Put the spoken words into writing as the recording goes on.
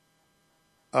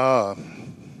Uh,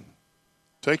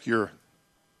 Take your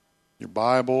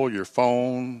Bible, your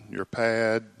phone, your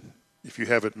pad, if you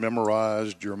have it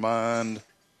memorized, your mind.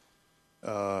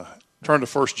 Turn to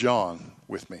 1 John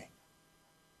with me.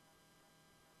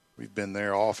 We've been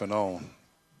there off and on.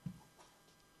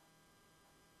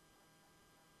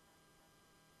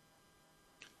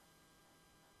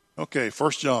 Okay,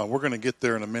 1 John, we're going to get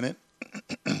there in a minute.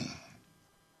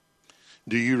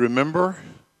 Do you remember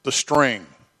the string?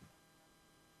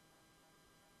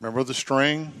 Remember the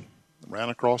string? Ran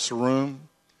across the room.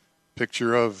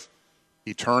 Picture of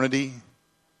eternity.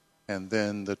 And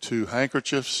then the two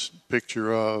handkerchiefs.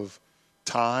 Picture of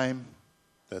time.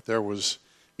 That there was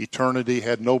eternity,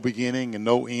 had no beginning and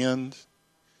no end.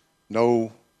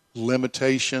 No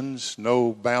limitations,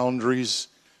 no boundaries.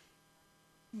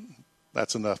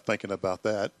 That's enough thinking about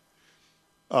that.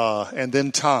 And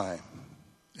then time.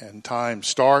 And time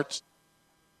starts.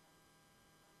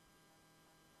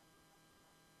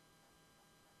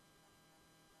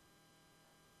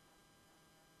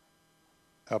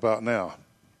 How about now?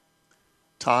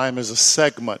 Time is a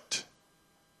segment,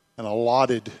 an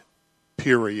allotted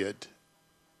period.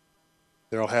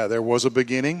 There was a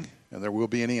beginning and there will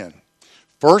be an end.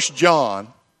 1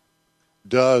 John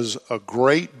does a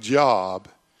great job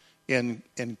in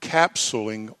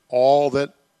encapsulating all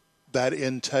that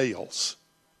entails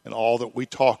and all that we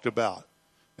talked about.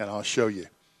 And I'll show you. It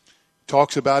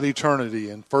talks about eternity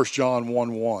in 1 John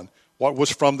 1:1. What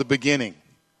was from the beginning?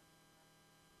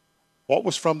 What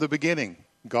was from the beginning?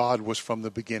 God was from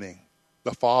the beginning.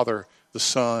 The Father, the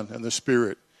Son, and the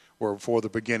Spirit were before the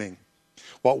beginning.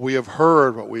 What we have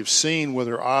heard, what we've seen with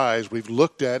our eyes, we've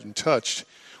looked at and touched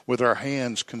with our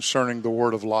hands concerning the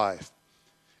word of life.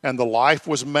 And the life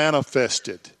was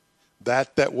manifested.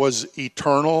 That was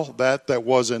eternal, that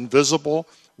was invisible,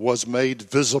 was made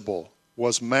visible,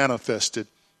 was manifested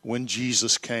when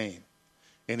Jesus came.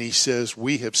 And he says,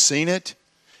 we have seen it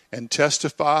and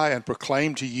testify and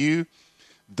proclaim to you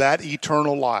that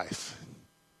eternal life.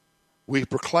 We're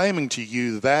proclaiming to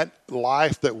you that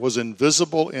life that was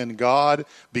invisible in God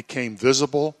became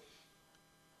visible.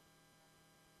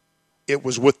 It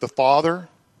was with the Father,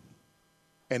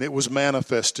 and it was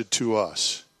manifested to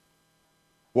us.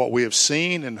 What we have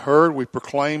seen and heard, we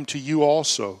proclaim to you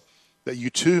also, that you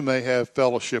too may have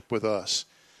fellowship with us.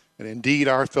 And indeed,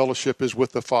 our fellowship is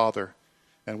with the Father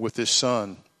and with his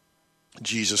Son,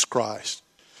 Jesus Christ.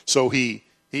 So he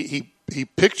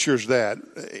pictures that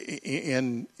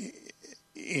in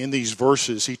these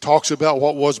verses. He talks about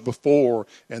what was before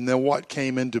and then what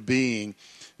came into being.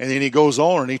 And then he goes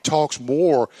on and he talks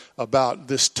more about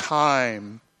this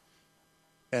time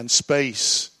and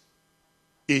space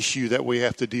issue that we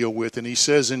have to deal with. And he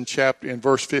says in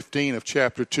verse 15 of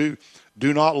chapter 2,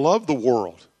 do not love the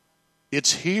world.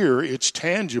 It's here, it's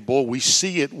tangible, we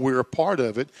see it, we're a part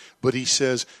of it. But he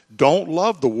says, don't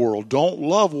love the world. Don't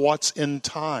love what's in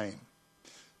time.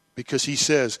 Because he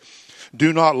says,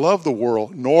 do not love the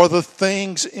world, nor the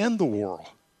things in the world.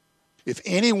 If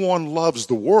anyone loves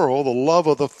the world, the love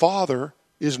of the Father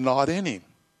is not in him.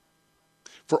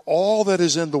 For all that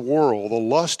is in the world, the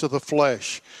lust of the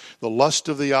flesh, the lust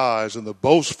of the eyes, and the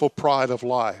boastful pride of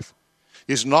life,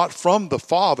 is not from the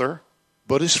Father,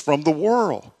 but is from the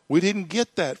world. We didn't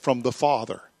get that from the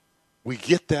Father. We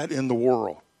get that in the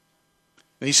world.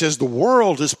 And he says the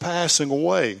world is passing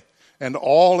away, and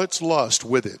all its lust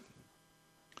with it.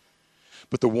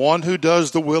 But the one who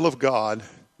does the will of God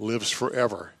lives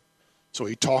forever. So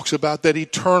he talks about that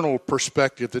eternal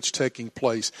perspective that's taking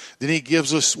place. Then he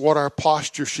gives us what our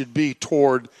posture should be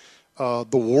toward the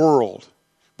world.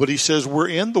 But he says we're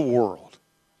in the world,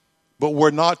 but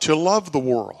we're not to love the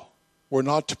world. We're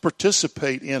not to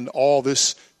participate in all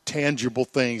this tangible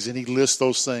things. And he lists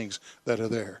those things that are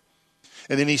there.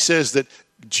 And then he says that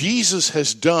Jesus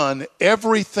has done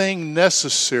everything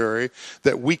necessary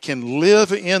that we can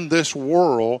live in this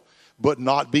world but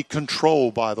not be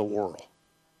controlled by the world.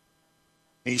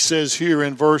 He says here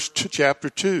in chapter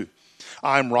 2,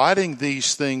 I'm writing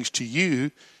these things to you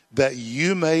that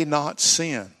you may not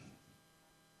sin.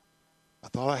 I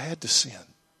thought I had to sin.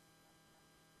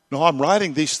 No, I'm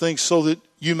writing these things so that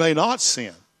you may not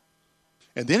sin.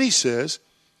 And then he says,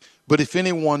 but if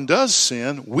anyone does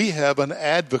sin, we have an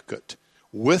advocate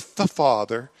with the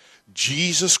Father,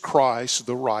 Jesus Christ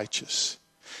the righteous.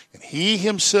 And he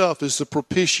himself is the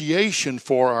propitiation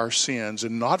for our sins,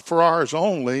 and not for ours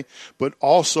only, but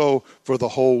also for the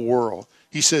whole world.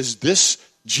 He says this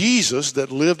Jesus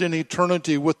that lived in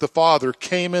eternity with the Father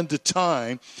came into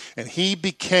time, and he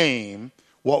became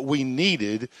what we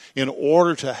needed in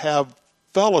order to have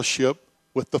fellowship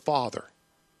with the Father.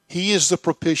 He is the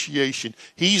propitiation.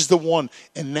 He's the one.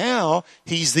 And now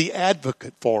he's the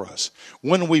advocate for us.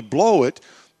 When we blow it,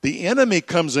 the enemy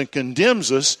comes and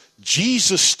condemns us.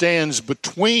 Jesus stands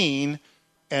between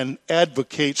and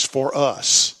advocates for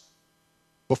us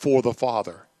before the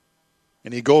Father.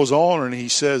 And he goes on and he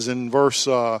says in verse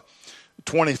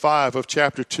 25 of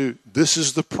chapter 2, this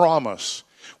is the promise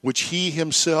which he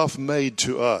himself made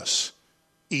to us,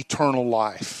 eternal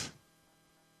life.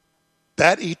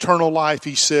 That eternal life,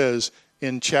 he says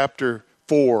in chapter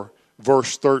 4,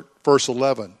 verse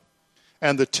 11.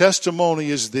 And the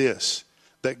testimony is this,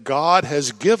 that God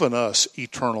has given us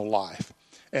eternal life.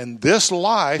 And this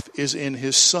life is in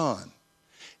his Son.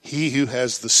 He who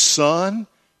has the Son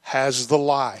has the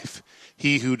life.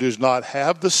 He who does not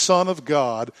have the Son of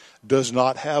God does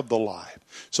not have the life.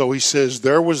 So he says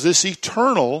there was this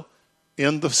eternal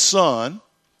in the Son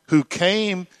who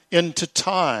came into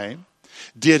time,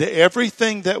 did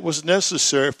everything that was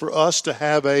necessary for us to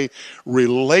have a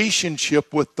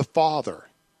relationship with the Father.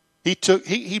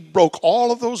 He broke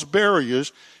all of those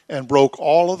barriers and broke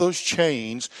all of those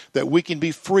chains that we can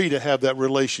be free to have that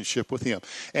relationship with him.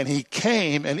 And he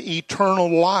came, and eternal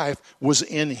life was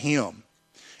in him.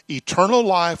 Eternal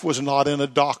life was not in a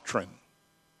doctrine.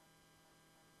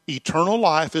 Eternal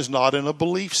life is not in a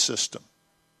belief system.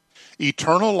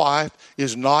 Eternal life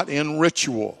is not in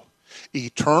ritual.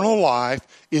 Eternal life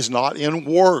is not in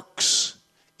works.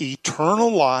 Eternal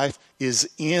life is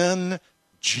in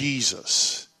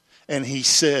Jesus. And he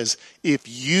says, if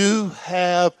you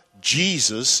have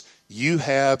Jesus, you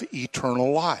have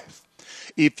eternal life.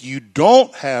 If you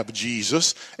don't have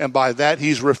Jesus, and by that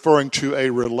he's referring to a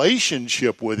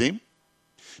relationship with him,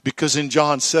 because in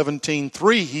John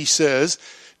 17:3 he says,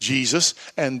 Jesus,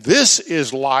 and this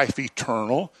is life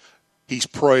eternal. He's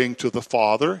praying to the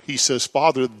Father. He says,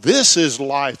 Father, this is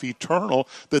life eternal,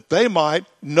 that they might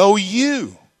know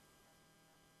you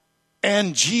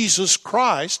and Jesus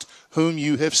Christ, whom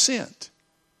you have sent.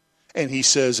 And he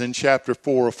says in chapter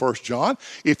 4 of 1 John,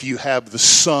 if you have the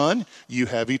Son, you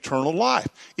have eternal life.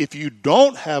 If you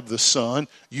don't have the Son,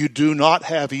 you do not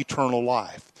have eternal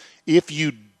life. If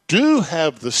you do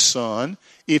have the Son,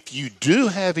 if you do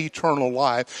have eternal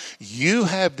life, you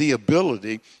have the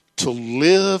ability to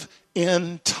live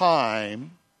in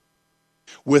time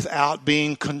without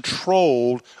being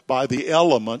controlled by the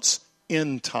elements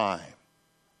in time.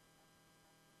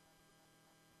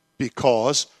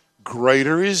 Because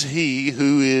greater is he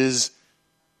who is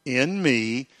in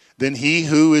me than he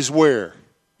who is where?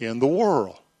 In the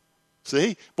world.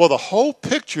 See? Well, the whole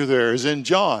picture there is in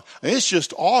John. And it's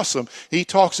just awesome. He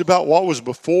talks about what was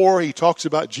before. He talks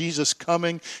about Jesus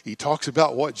coming. He talks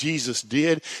about what Jesus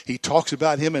did. He talks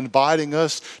about him inviting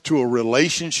us to a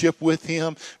relationship with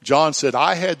him. John said,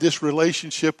 I had this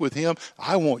relationship with him.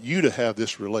 I want you to have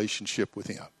this relationship with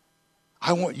him.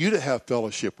 I want you to have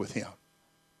fellowship with him.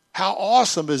 How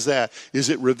awesome is that? Is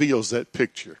it reveals that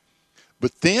picture.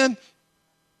 But then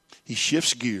he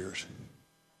shifts gears.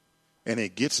 And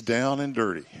it gets down and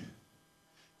dirty.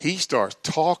 He starts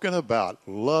talking about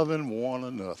loving one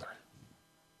another.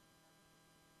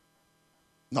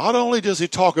 Not only does he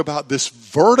talk about this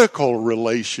vertical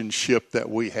relationship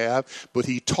that we have, but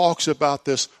he talks about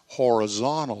this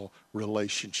horizontal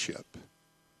relationship.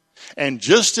 And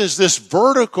just as this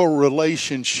vertical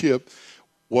relationship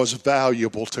was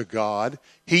valuable to God,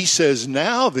 he says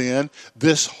now then,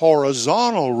 this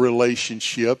horizontal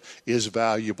relationship is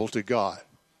valuable to God.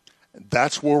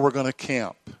 That's where we're going to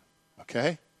camp,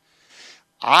 okay?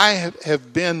 I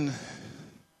have been,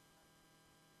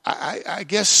 I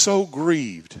guess, so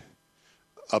grieved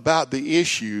about the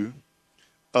issue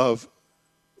of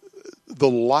the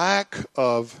lack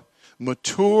of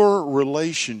mature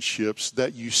relationships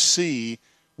that you see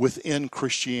within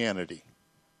Christianity.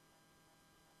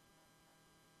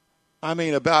 I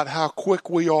mean, about how quick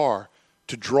we are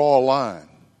to draw a line,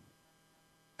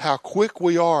 how quick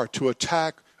we are to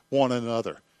attack one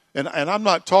another. And I'm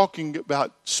not talking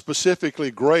about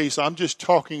specifically grace. I'm just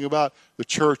talking about the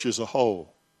church as a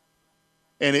whole.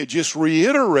 And it just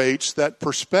reiterates that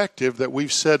perspective that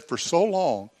we've said for so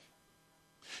long,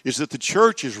 is that the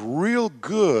church is real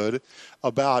good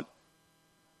about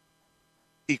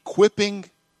equipping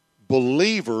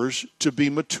believers to be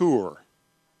mature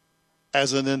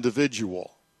as an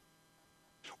individual.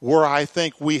 Where I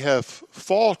think we have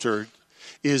faltered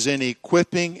is in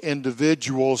equipping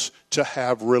individuals to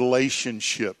have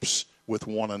relationships with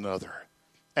one another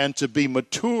and to be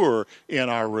mature in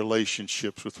our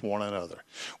relationships with one another.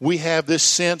 We have this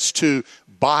sense to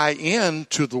buy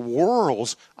into the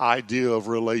world's idea of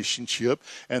relationship,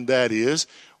 and that is,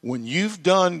 when you've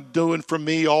done doing for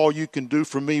me all you can do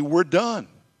for me, we're done.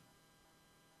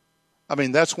 I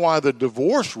mean, that's why the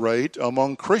divorce rate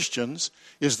among Christians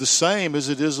is the same as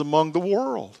it is among the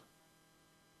world.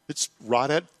 It's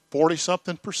right at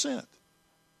 40-something%.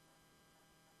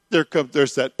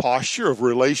 There's that posture of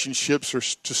relationships are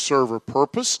to serve a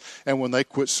purpose, and when they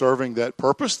quit serving that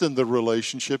purpose, then the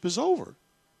relationship is over.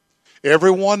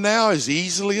 Everyone now is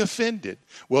easily offended.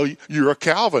 Well, you're a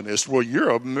Calvinist. Well,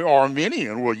 you're an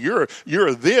Arminian. Well, you're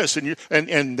this,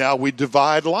 and now we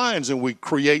divide lines and we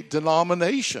create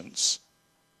denominations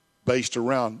based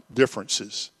around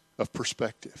differences of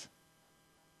perspective.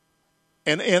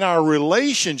 And in our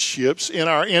relationships, in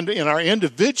our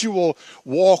individual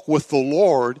walk with the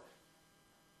Lord,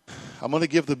 I'm going to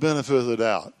give the benefit of the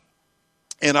doubt.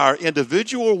 In our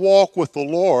individual walk with the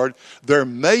Lord, there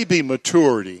may be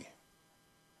maturity.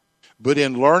 But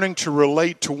in learning to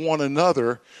relate to one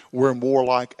another, we're more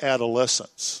like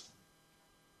adolescents.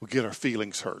 We get our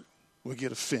feelings hurt. We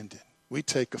get offended. We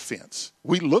take offense.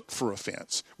 We look for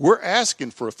offense. We're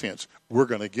asking for offense. We're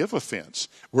going to give offense.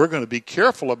 We're going to be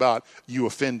careful about you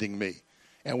offending me.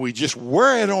 And we just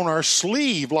wear it on our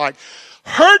sleeve like,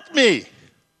 hurt me.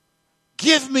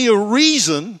 Give me a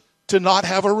reason to not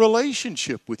have a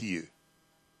relationship with you.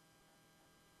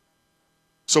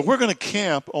 So we're going to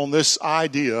camp on this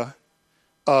idea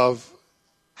of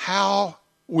how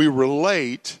we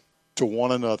relate to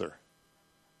one another.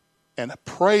 And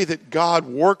pray that God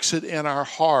works it in our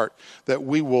heart, that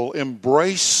we will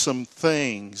embrace some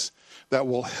things that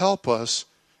will help us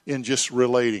in just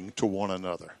relating to one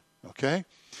another. Okay?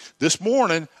 This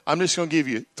morning, I'm just going to give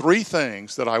you 3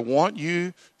 things that I want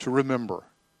you to remember.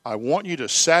 I want you to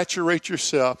saturate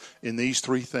yourself in these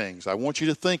 3 things. I want you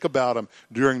to think about them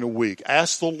during the week.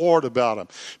 Ask the Lord about them,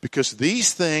 because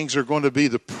these things are going to be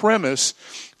the premise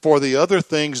for the other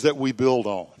things that we build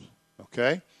on.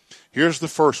 Okay? Here's the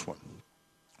first one.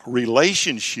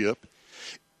 Relationship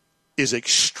is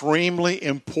extremely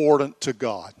important to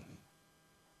God.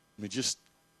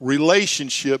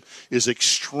 Relationship is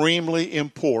extremely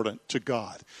important to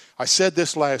God. I said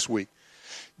this last week.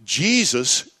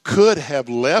 Jesus could have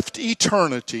left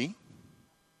eternity,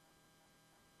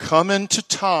 come into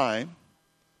time,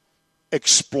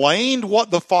 explained what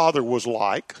the Father was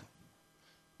like,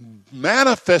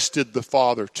 manifested the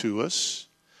Father to us,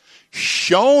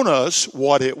 shown us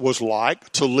what it was like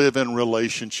to live in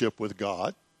relationship with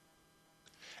God,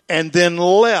 and then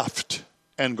left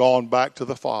and gone back to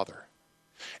the Father,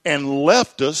 and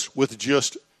left us with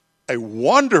just a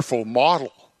wonderful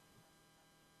model.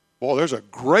 Well, there's a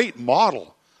great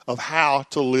model of how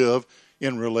to live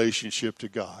in relationship to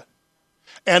God.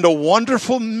 And a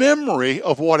wonderful memory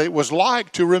of what it was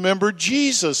like to remember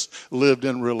Jesus lived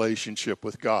in relationship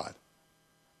with God.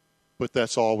 But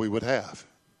that's all we would have.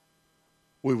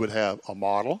 We would have a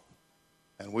model,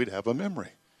 and we'd have a memory.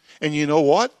 And you know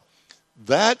what?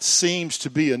 That seems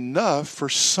to be enough for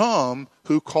some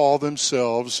who call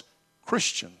themselves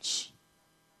Christians.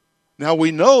 Now,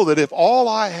 we know that if all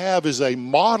I have is a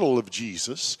model of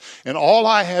Jesus, and all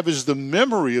I have is the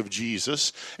memory of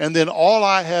Jesus, and then all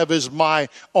I have is my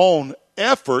own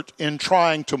effort in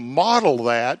trying to model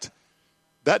that,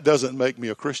 that doesn't make me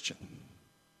a Christian.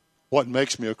 What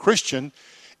makes me a Christian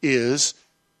is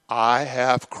I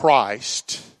have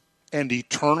Christ, and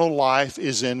eternal life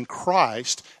is in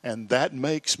Christ, and that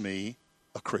makes me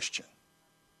a Christian.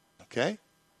 Okay?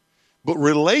 But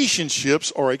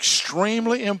relationships are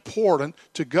extremely important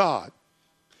to God.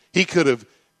 He could have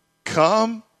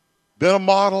come, been a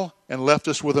model, and left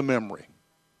us with a memory.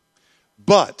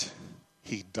 But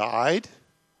he died,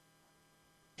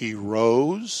 he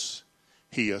rose,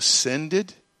 he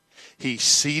ascended, he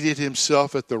seated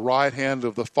himself at the right hand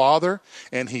of the Father,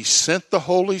 and he sent the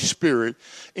Holy Spirit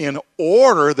in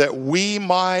order that we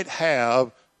might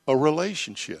have a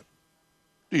relationship.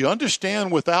 Do you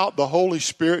understand without the Holy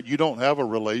Spirit, you don't have a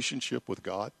relationship with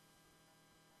God?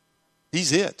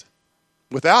 He's it.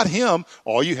 Without him,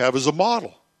 all you have is a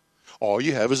model. All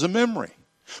you have is a memory.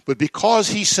 But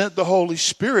because he sent the Holy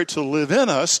Spirit to live in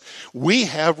us, we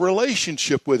have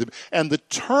relationship with him. And the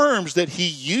terms that he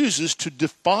uses to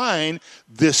define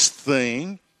this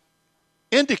thing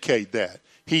indicate that.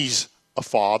 He's a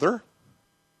father.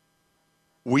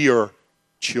 We are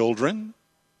children.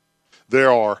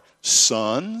 There are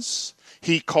sons.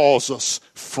 He calls us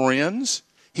friends.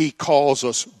 He calls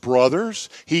us brothers.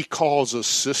 He calls us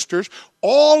sisters.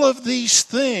 All of these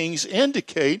things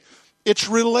indicate it's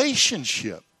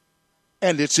relationship.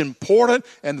 And it's important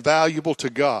and valuable to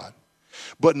God.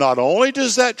 But not only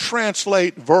does that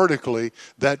translate vertically,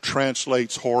 that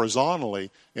translates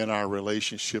horizontally in our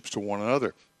relationships to one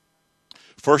another.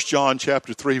 1 John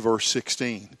chapter 3, verse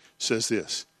 16 says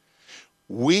this.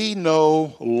 We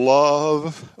know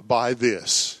love by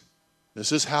this.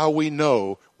 This is how we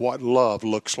know what love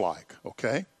looks like,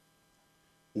 okay?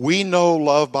 We know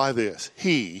love by this.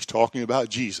 He's talking about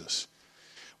Jesus.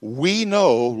 We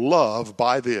know love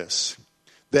by this,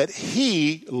 that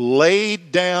he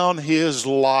laid down his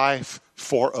life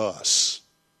for us.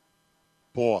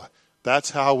 Boy, that's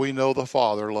how we know the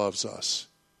Father loves us.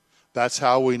 That's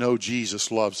how we know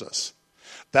Jesus loves us.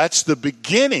 That's the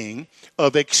beginning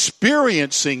of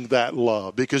experiencing that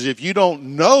love. Because if you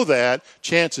don't know that,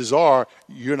 chances are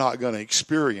you're not going to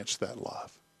experience that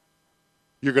love.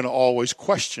 You're going to always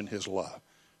question his love.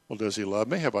 Well, does he love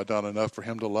me? Have I done enough for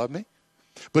him to love me?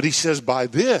 But he says, by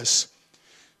this,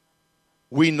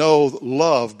 we know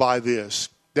love by this,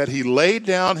 that he laid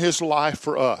down his life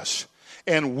for us.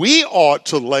 And we ought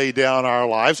to lay down our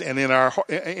lives, and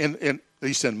at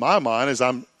least in my mind, as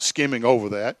I'm skimming over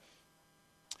that,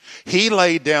 he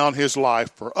laid down his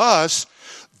life for us,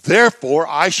 therefore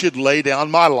I should lay down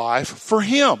my life for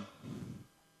him.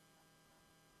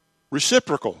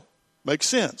 Reciprocal. Makes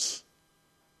sense.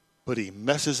 But he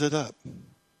messes it up.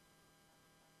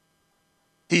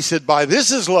 He said, by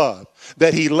this is love,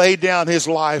 that he laid down his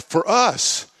life for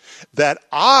us, that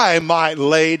I might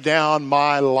lay down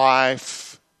my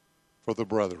life for the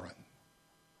brethren.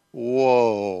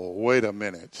 Whoa, wait a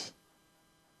minute.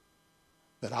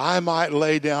 That I might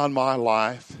lay down my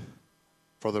life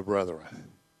for the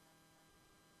brethren.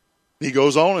 He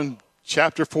goes on in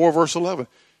chapter 4, verse 11.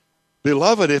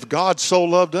 Beloved, if God so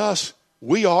loved us,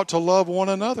 we ought to love one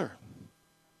another.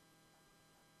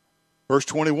 Verse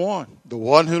 21, the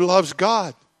one who loves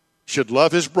God should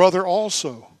love his brother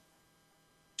also.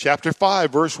 Chapter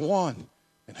 5, verse 1,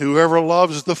 and whoever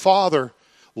loves the Father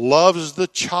loves the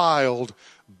child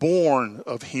born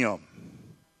of him.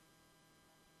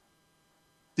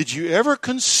 Did you ever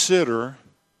consider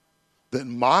that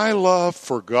my love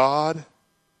for God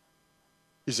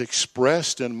is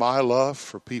expressed in my love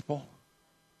for people?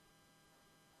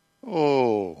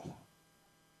 Oh,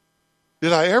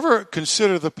 did I ever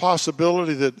consider the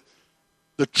possibility that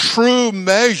the true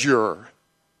measure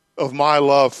of my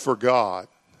love for God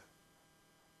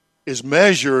is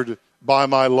measured by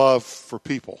my love for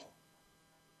people?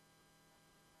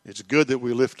 It's good that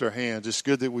we lift our hands. It's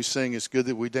good that we sing. It's good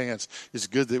that we dance. It's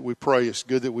good that we pray. It's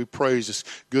good that we praise. It's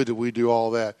good that we do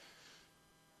all that.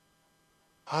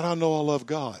 How do I know I love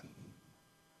God?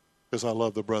 Because I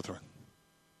love the brethren.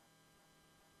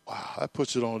 Wow, that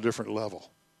puts it on a different level.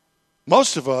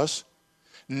 Most of us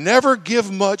never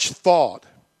give much thought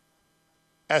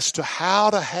as to how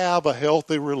to have a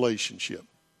healthy relationship.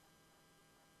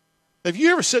 Have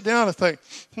you ever sit down and think,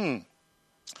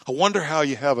 I wonder how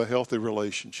you have a healthy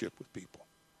relationship with people?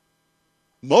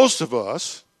 Most of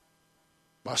us,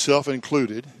 myself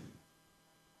included,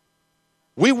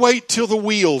 we wait till the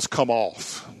wheels come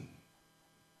off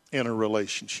in a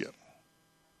relationship.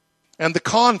 And the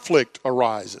conflict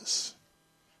arises.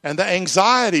 And the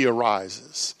anxiety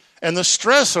arises. And the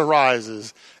stress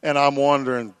arises. And I'm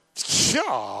wondering,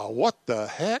 what the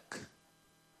heck?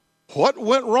 What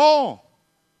went wrong?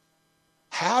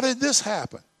 How did this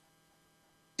happen?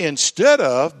 Instead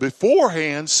of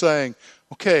beforehand saying,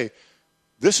 okay,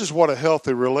 this is what a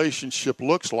healthy relationship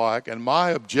looks like, and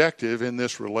my objective in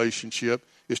this relationship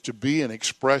is to be an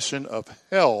expression of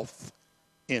health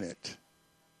in it.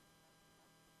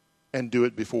 And do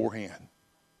it beforehand.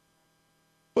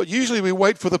 But usually we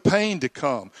wait for the pain to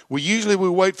come. We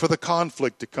wait for the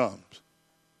conflict to come.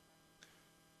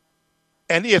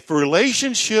 And if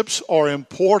relationships are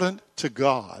important to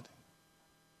God,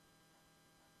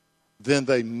 then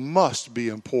they must be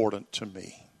important to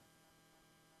me.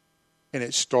 And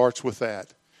it starts with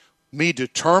that. Me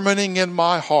determining in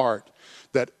my heart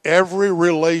that every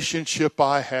relationship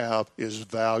I have is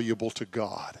valuable to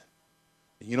God.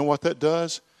 And you know what that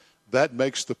does? That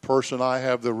makes the person I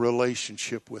have the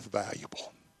relationship with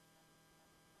valuable.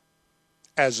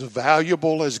 As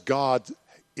valuable as God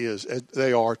is,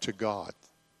 they are to God,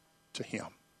 to him.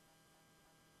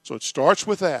 So it starts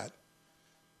with that.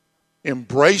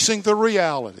 Embracing the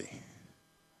reality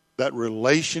that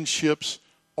relationships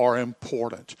are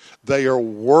important. They are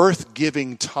worth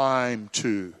giving time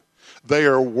to. They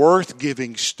are worth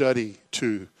giving study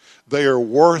to. They are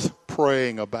worth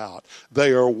praying about.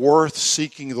 They are worth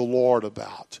seeking the Lord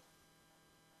about.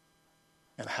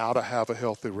 And how to have a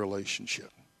healthy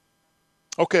relationship.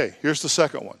 Okay, here's the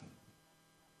second one.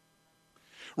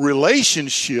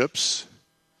 Relationships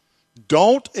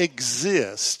don't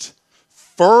exist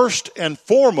first and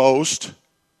foremost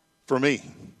for me.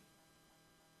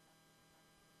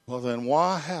 Well, then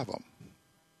why have them?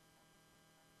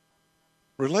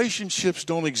 Relationships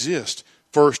don't exist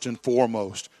first and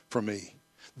foremost for me.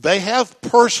 They have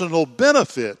personal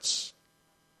benefits,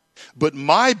 but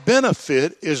my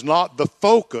benefit is not the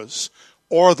focus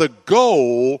or the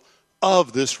goal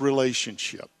of this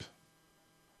relationship.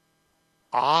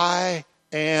 I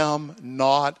am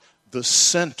not the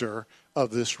center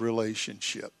of this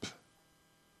relationship.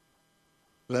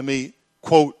 Let me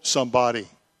quote somebody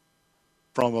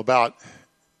from about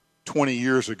 20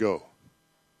 years ago.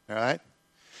 All right?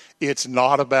 It's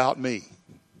not about me.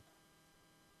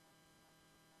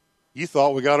 You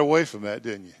thought we got away from that,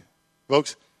 didn't you?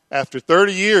 Folks, after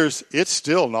 30 years, it's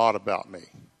still not about me.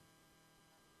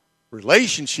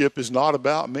 Relationship is not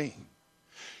about me.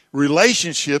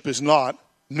 Relationship is not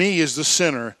me as the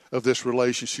center of this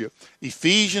relationship.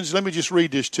 Ephesians, let me just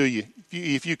read this to you.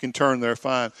 If you can turn there,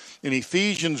 fine. In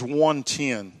Ephesians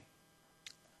 1:10,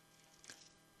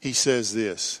 he says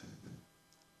this.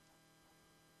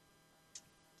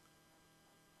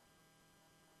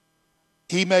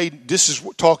 This is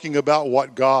talking about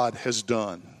what God has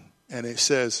done. And it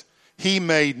says, He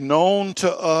made known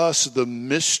to us the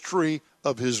mystery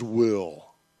of His will,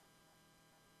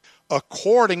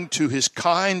 according to His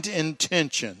kind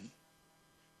intention,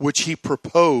 which He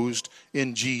proposed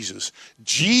in Jesus.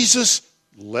 Here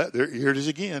it is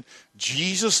again.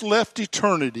 Jesus left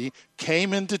eternity,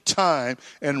 came into time,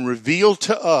 and revealed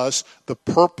to us the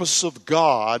purpose of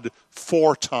God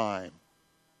for time.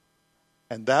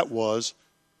 And that was,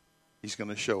 He's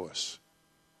going to show us.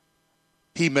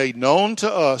 He made known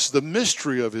to us the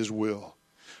mystery of His will,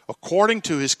 according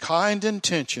to His kind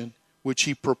intention, which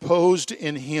He proposed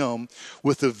in Him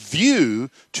with a view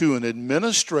to an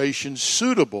administration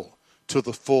suitable to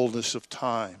the fullness of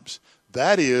times.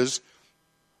 That is,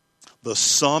 the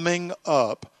summing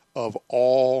up of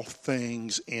all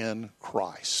things in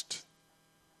Christ.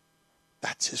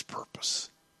 That's His purpose.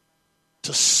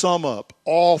 To sum up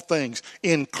all things,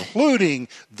 including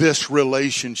this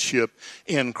relationship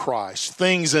in Christ.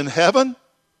 Things in heaven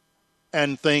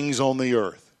and things on the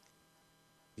earth.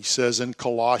 He says in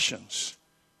Colossians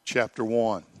chapter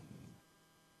 1,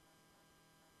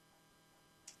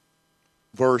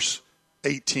 verse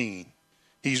 18.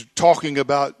 He's talking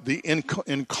about the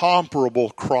incomparable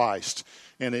Christ,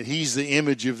 and that He's the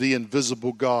image of the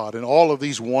invisible God, and all of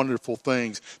these wonderful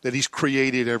things, that He's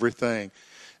created everything.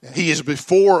 He is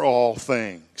before all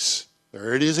things.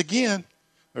 There it is again.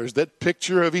 There's that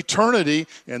picture of eternity,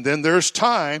 and then there's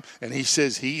time, and He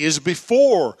says He is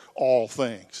before all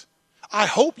things. I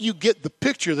hope you get the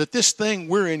picture that this thing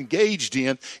we're engaged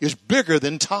in is bigger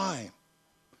than time.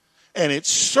 And it's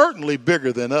certainly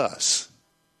bigger than us.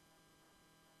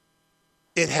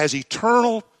 It has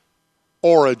eternal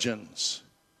origins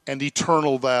and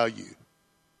eternal value.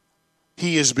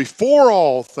 He is before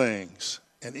all things,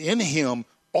 and in Him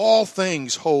all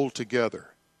things hold together.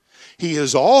 He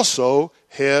is also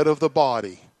head of the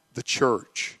body, the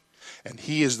church. And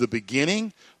He is the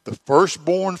beginning, the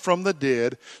firstborn from the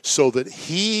dead, so that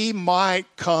He might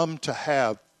come to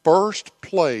have first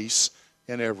place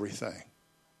in everything.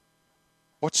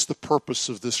 What's the purpose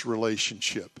of this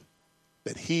relationship?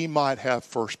 That He might have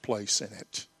first place in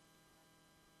it.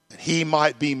 That He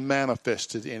might be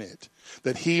manifested in it.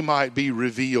 That He might be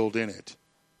revealed in it.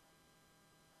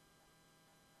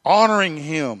 Honoring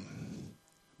Him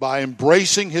by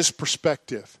embracing His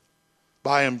perspective,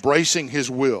 by embracing His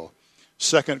will.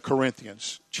 2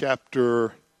 Corinthians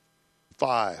chapter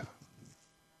 5.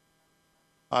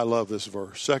 I love this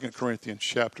verse. 2 Corinthians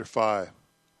chapter 5.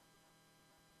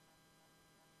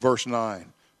 Verse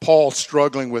 9. Paul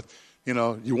struggling with,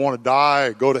 you want to die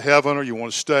or go to heaven, or you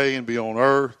want to stay and be on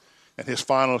earth. And his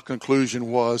final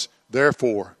conclusion was,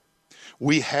 therefore,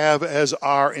 we have as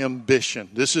our ambition,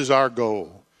 this is our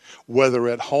goal, whether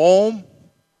at home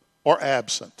or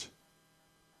absent,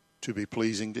 to be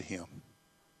pleasing to Him.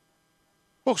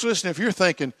 Folks, listen, if you're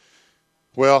thinking,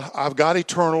 well, I've got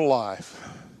eternal life,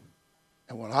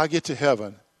 and when I get to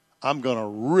heaven, I'm going to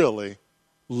really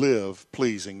live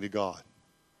pleasing to God.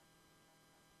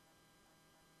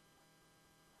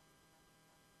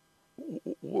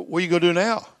 What are you going to do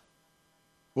now?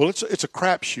 Well, it's a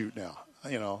crapshoot now.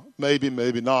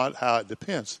 Maybe not, how it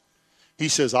depends. He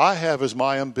says, I have as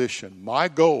my ambition, my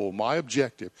goal, my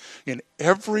objective in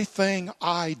everything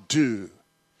I do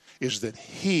is that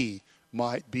He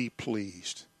might be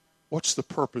pleased. What's the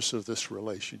purpose of this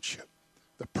relationship?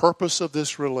 The purpose of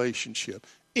this relationship,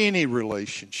 any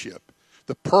relationship,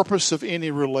 the purpose of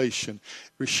any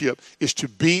relationship is to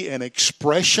be an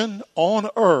expression on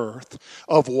earth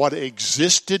of what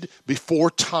existed before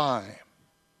time.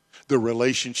 The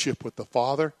relationship with the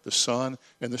Father, the Son,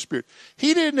 and the Spirit.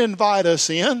 He didn't invite us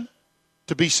in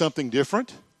to be something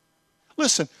different.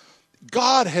 Listen,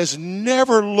 God has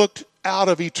never looked out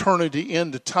of eternity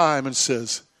into time and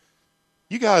says,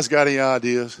 you guys got any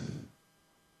ideas?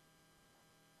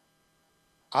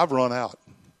 I've run out.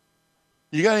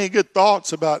 You got any good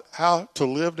thoughts about how to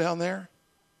live down there?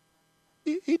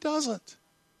 He doesn't.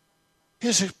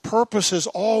 His purpose has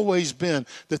always been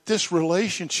that this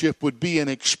relationship would be an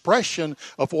expression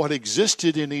of what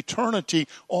existed in eternity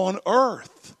on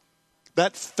earth.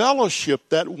 That fellowship,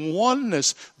 that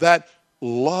oneness, that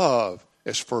love,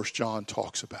 as 1 John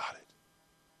talks about it.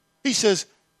 He says,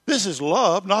 this is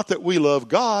love, not that we love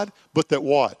God, but that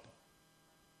what?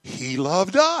 He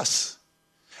loved us.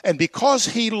 And because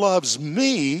he loves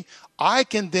me, I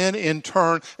can then in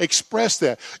turn express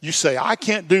that. You say, I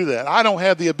can't do that. I don't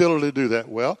have the ability to do that.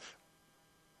 Well,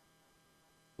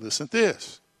 listen to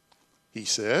this. He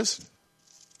says,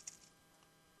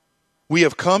 we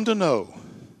have come to know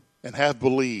and have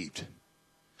believed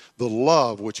the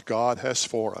love which God has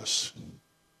for us.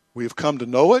 We have come to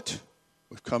know it.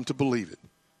 We've come to believe it.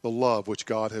 The love which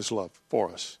God has loved for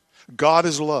us. God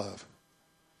is love.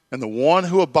 And the one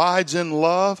who abides in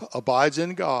love abides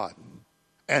in God.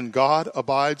 And God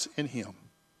abides in him.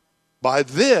 By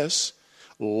this,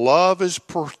 love is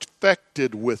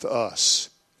perfected with us,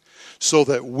 so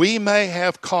that we may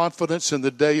have confidence in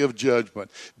the day of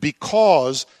judgment.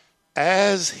 Because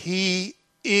as he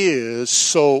is,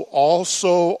 so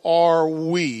also are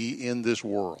we in this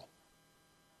world.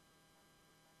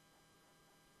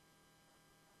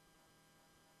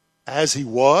 As he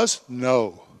was?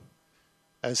 No.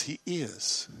 As he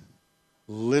is,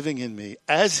 living in me.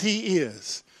 As he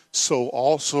is, so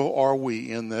also are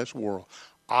we in this world.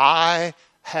 I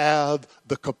have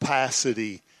the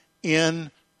capacity in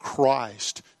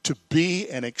Christ to be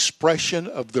an expression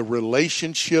of the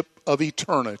relationship of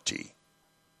eternity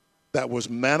that was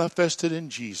manifested in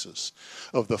Jesus,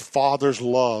 of the Father's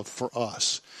love for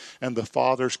us, and the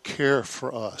Father's care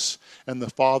for us, and the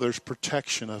Father's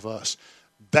protection of us.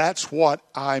 That's what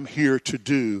I'm here to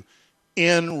do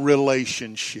in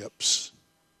relationships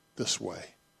this way,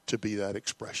 to be that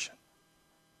expression.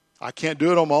 I can't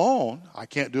do it on my own. I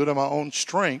can't do it on my own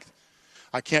strength.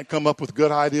 I can't come up with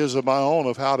good ideas of my own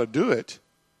of how to do it.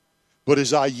 But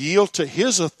as I yield to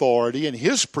his authority and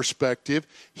his perspective,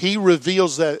 he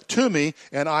reveals that to me,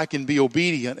 and I can be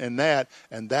obedient in that,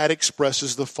 and that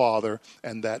expresses the Father,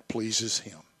 and that pleases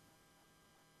him.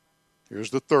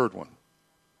 Here's the third one,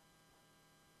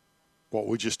 what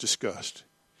we just discussed.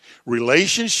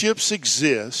 Relationships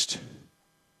exist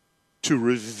to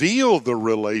reveal the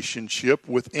relationship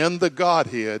within the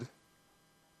Godhead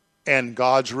and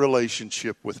God's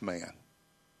relationship with man.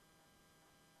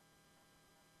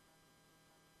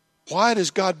 Why does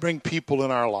God bring people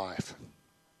in our life?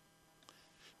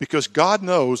 Because God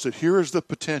knows that here is the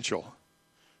potential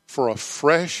for a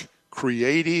fresh,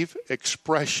 creative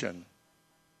expression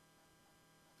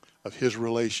of his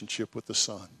relationship with the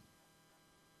Son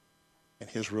and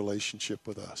his relationship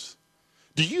with us.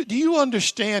 Do you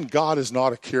understand God is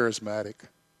not a charismatic,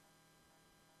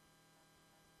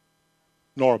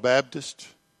 nor a Baptist,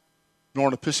 nor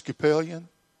an Episcopalian,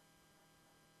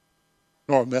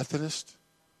 nor a Methodist,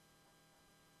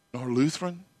 nor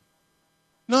Lutheran?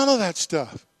 None of that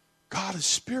stuff. God is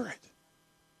spirit.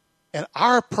 And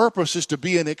our purpose is to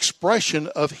be an expression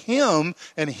of him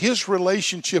and his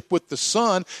relationship with the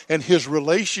Son and his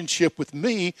relationship with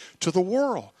me to the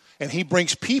world. And he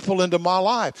brings people into my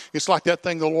life. It's like that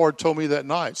thing the Lord told me that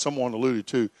night, someone alluded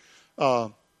to,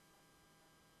 about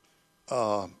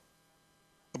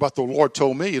the Lord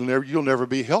told me, you'll never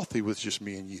be healthy with just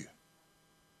me and you.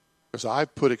 Because I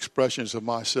put expressions of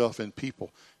myself in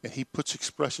people, and he puts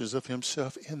expressions of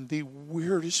himself in the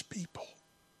weirdest people.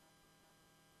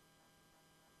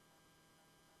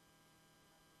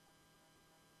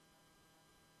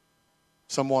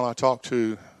 Someone I talked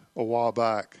to a while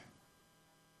back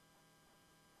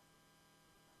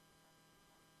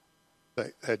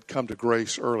that had come to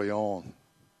grace early on,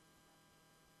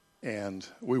 and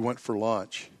we went for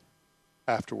lunch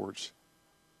afterwards,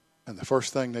 and the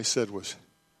first thing they said was,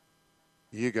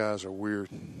 "You guys are weird.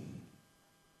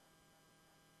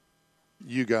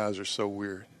 You guys are so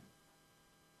weird."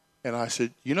 And I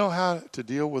said, "You know how to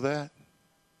deal with that?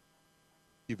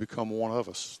 You become one of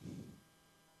us.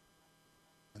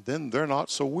 And then they're not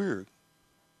so weird.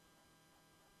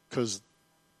 Because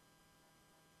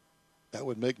that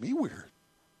would make me weird."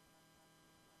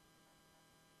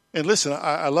 And listen,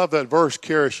 I love that verse,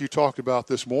 Karis, you talked about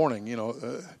this morning. You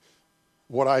know,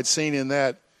 what I'd seen in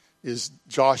that is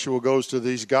Joshua goes to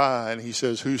this guy and he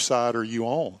says, "Whose side are you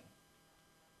on?"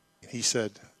 And he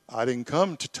said, "I didn't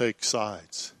come to take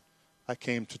sides. I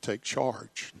came to take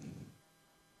charge."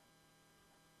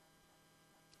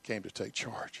 came to take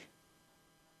charge.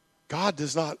 God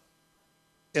does not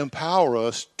empower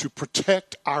us to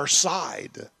protect our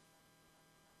side.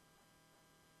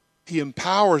 He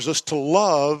empowers us to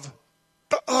love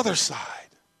the other side.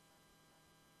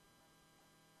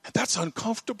 And that's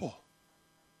uncomfortable.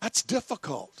 That's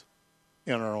difficult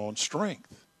in our own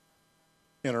strength,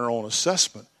 in our own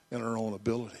assessment, in our own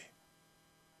ability.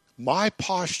 My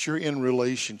posture in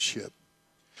relationship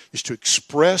is to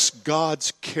express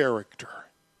God's character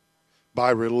by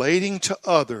relating to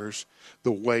others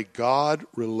the way God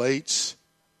relates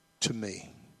to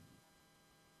me.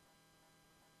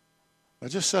 Now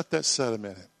just let that set a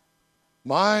minute.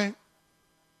 My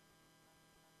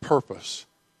purpose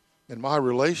in my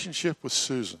relationship with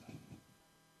Susan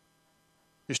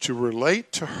is to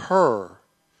relate to her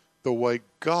the way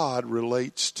God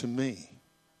relates to me.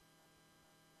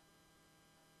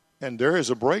 And there is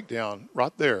a breakdown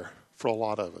right there for a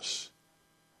lot of us,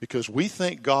 because we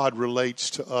think God relates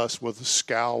to us with a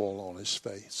scowl on his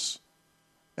face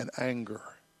and anger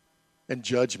and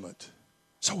judgment.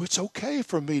 So it's okay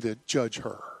for me to judge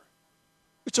her.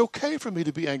 It's okay for me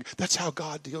to be angry. That's how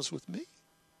God deals with me.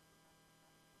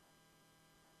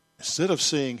 Instead of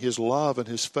seeing his love and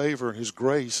his favor and his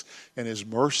grace and his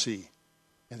mercy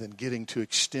and then getting to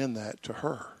extend that to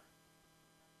her.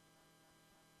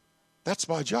 That's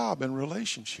my job in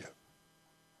relationship.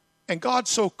 And God's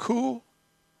so cool.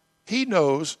 He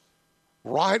knows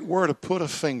right where to put a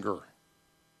finger.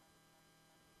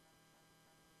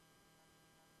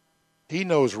 He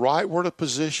knows right where to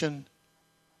position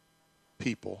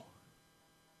people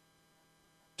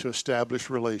to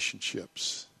establish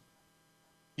relationships.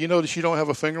 You notice you don't have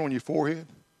a finger on your forehead?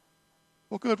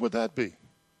 What good would that be?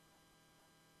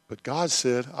 But God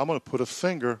said, I'm going to put a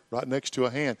finger right next to a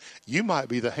hand. You might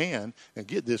be the hand and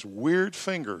get this weird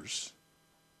fingers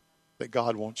that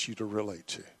God wants you to relate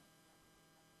to.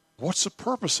 What's the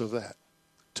purpose of that?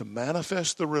 To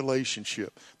manifest the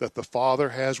relationship that the Father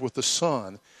has with the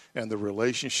Son and the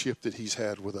relationship that he's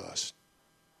had with us.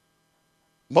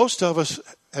 Most of us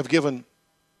have given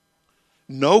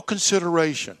no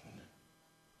consideration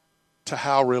to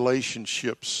how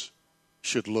relationships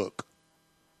should look.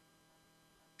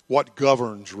 What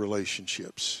governs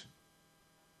relationships?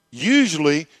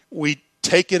 Usually we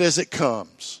take it as it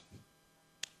comes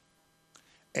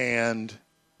and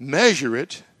measure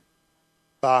it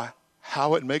by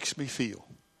how it makes me feel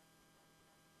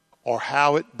or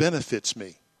how it benefits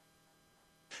me.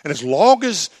 And as long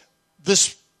as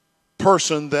this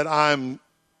person that I'm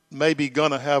maybe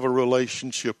going to have a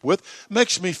relationship with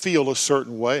makes me feel a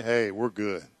certain way, hey, we're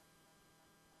good.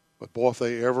 But boy, if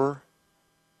they ever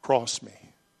cross me,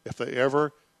 if they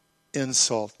ever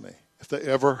insult me, if they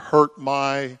ever hurt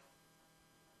my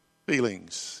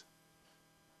feelings,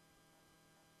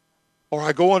 or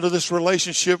I go into this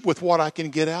relationship with what I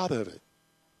can get out of it.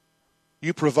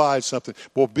 You provide something.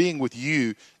 Well, being with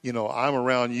you, I'm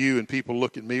around you and people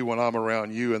look at me when I'm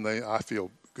around you and I feel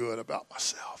good about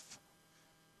myself.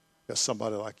 Because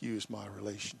somebody like you is my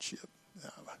relationship.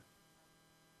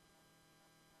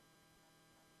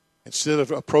 Instead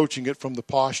of approaching it from the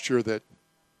posture that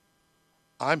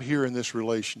I'm here in this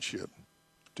relationship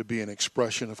to be an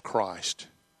expression of Christ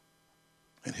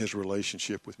and his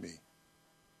relationship with me.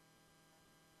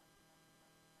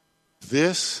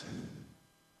 This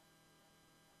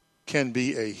can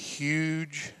be a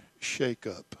huge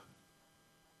shakeup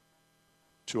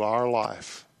to our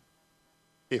life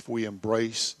if we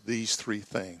embrace these three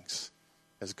things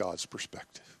as God's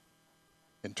perspective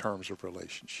in terms of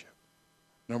relationship.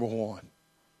 Number one,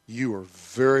 you are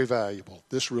very valuable.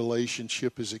 This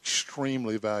relationship is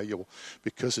extremely valuable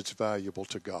because it's valuable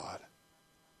to God.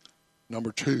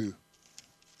 Number two,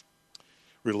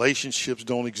 relationships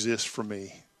don't exist for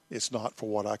me. It's not for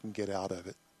what I can get out of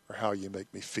it or how you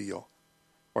make me feel.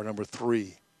 Or number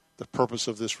three, the purpose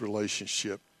of this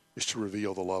relationship is to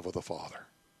reveal the love of the Father.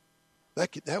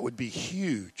 That would be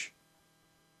huge.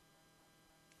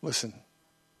 Listen,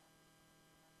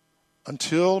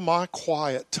 until my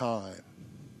quiet time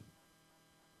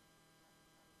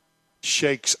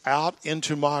shakes out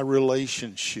into my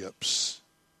relationships,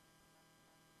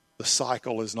 the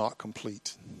cycle is not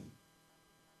complete.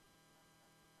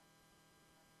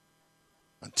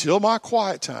 Until my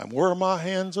quiet time, where my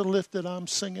hands are lifted, I'm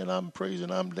singing, I'm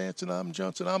praising, I'm dancing, I'm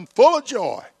jumping, I'm full of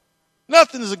joy.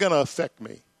 Nothing is going to affect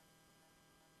me.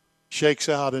 Shakes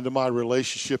out into my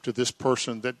relationship to this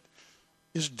person that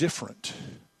is different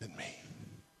than me.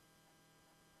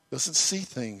 Doesn't see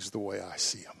things the way I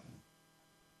see them.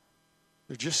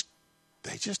 They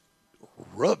just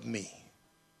rub me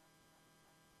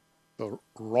the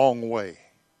wrong way,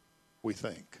 we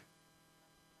think.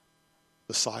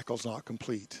 the cycle's not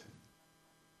complete.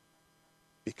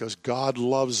 Because God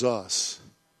loves us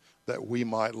that we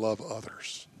might love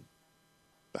others.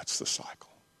 That's the cycle.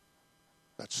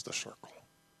 That's the circle.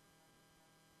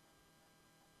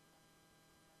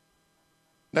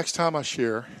 Next time I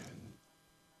share,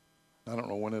 I don't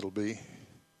know when it'll be,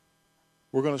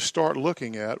 we're going to start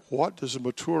looking at what does a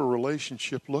mature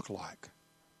relationship look like.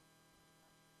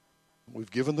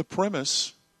 We've given the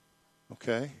premise,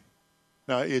 okay?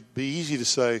 Now, it'd be easy to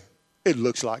say, it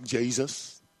looks like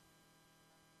Jesus.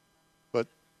 But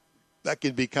that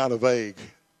can be kind of vague.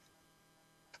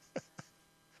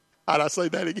 How'd I say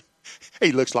that again?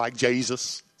 He looks like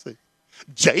Jesus. See?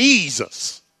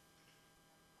 Jesus.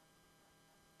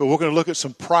 But we're going to look at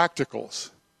some practicals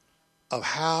of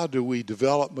how do we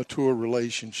develop mature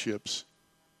relationships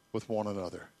with one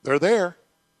another. They're there.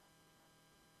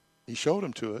 He showed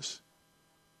them to us.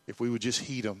 If we would just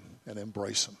heed them and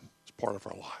embrace them as part of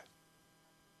our life.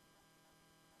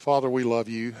 Father, we love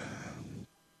you.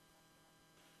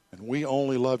 And we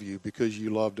only love you because you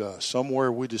loved us.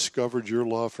 Somewhere we discovered your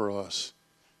love for us,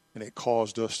 and it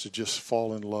caused us to just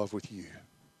fall in love with you.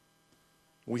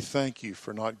 We thank you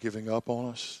for not giving up on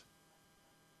us,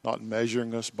 not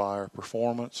measuring us by our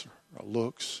performance or our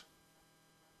looks.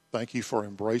 Thank you for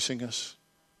embracing us.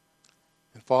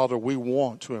 And Father, we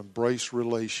want to embrace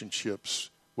relationships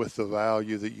with the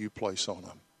value that you place on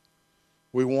them.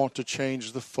 We want to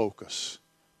change the focus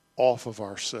off of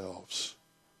ourselves.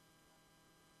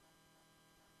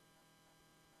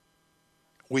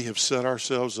 We have set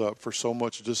ourselves up for so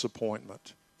much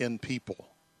disappointment in people.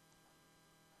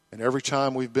 And every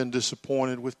time we've been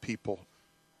disappointed with people,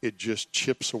 it just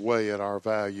chips away at our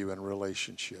value in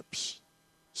relationships.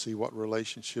 See what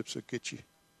relationships will get you.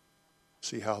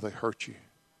 See how they hurt you.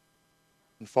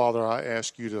 And Father, I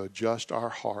ask you to adjust our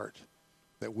heart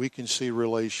that we can see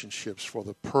relationships for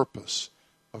the purpose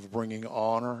of bringing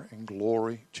honor and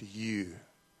glory to you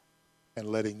and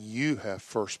letting you have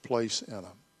first place in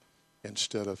them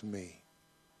instead of me.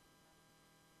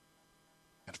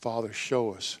 And Father,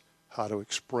 show us how to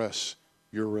express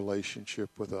your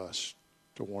relationship with us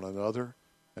to one another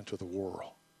and to the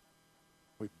world.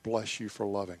 We bless you for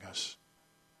loving us.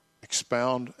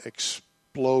 Explode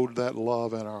that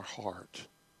love in our heart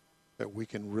that we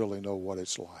can really know what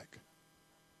it's like.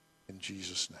 In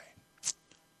Jesus' name.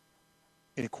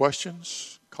 Any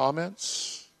questions,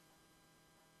 comments?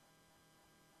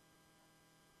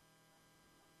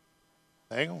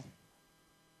 Hang on.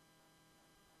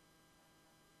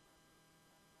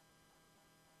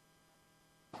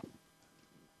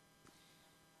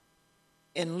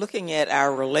 In looking at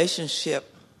our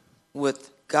relationship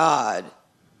with God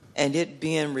and it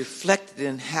being reflected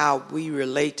in how we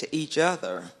relate to each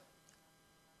other,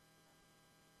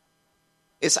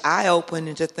 it's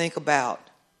eye-opening to think about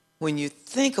when you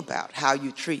think about how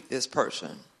you treat this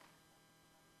person.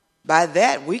 By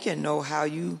that, we can know how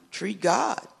you treat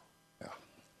God. Yeah.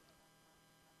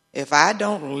 If I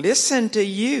don't listen to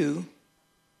you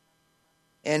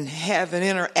and have an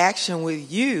interaction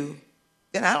with you,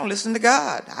 then I don't listen to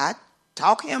God. I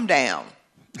talk him down,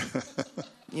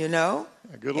 you know.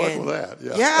 Good luck with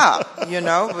that. Yeah, you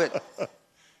know, but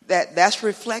that's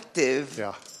reflective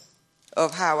Yeah.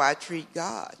 of how I treat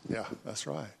God. Yeah, that's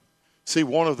right. See,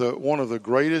 one of the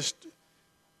greatest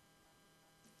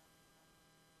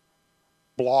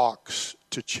blocks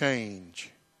to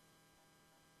change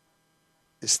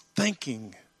is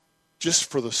thinking just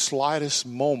for the slightest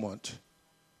moment,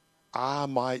 I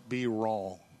might be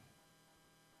wrong.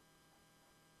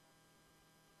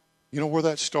 You know where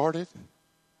that started?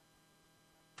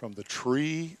 From the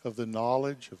tree of the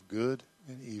knowledge of good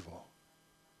and evil.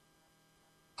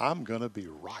 I'm going to be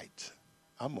right.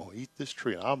 I'm going to eat this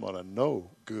tree and I'm going to know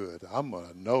good. I'm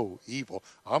going to know evil.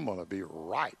 I'm going to be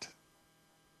right.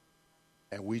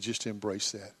 And we just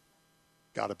embrace that.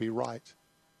 Got to be right.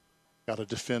 Got to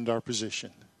defend our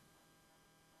position.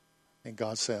 And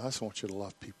God said, I just want you to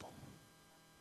love people.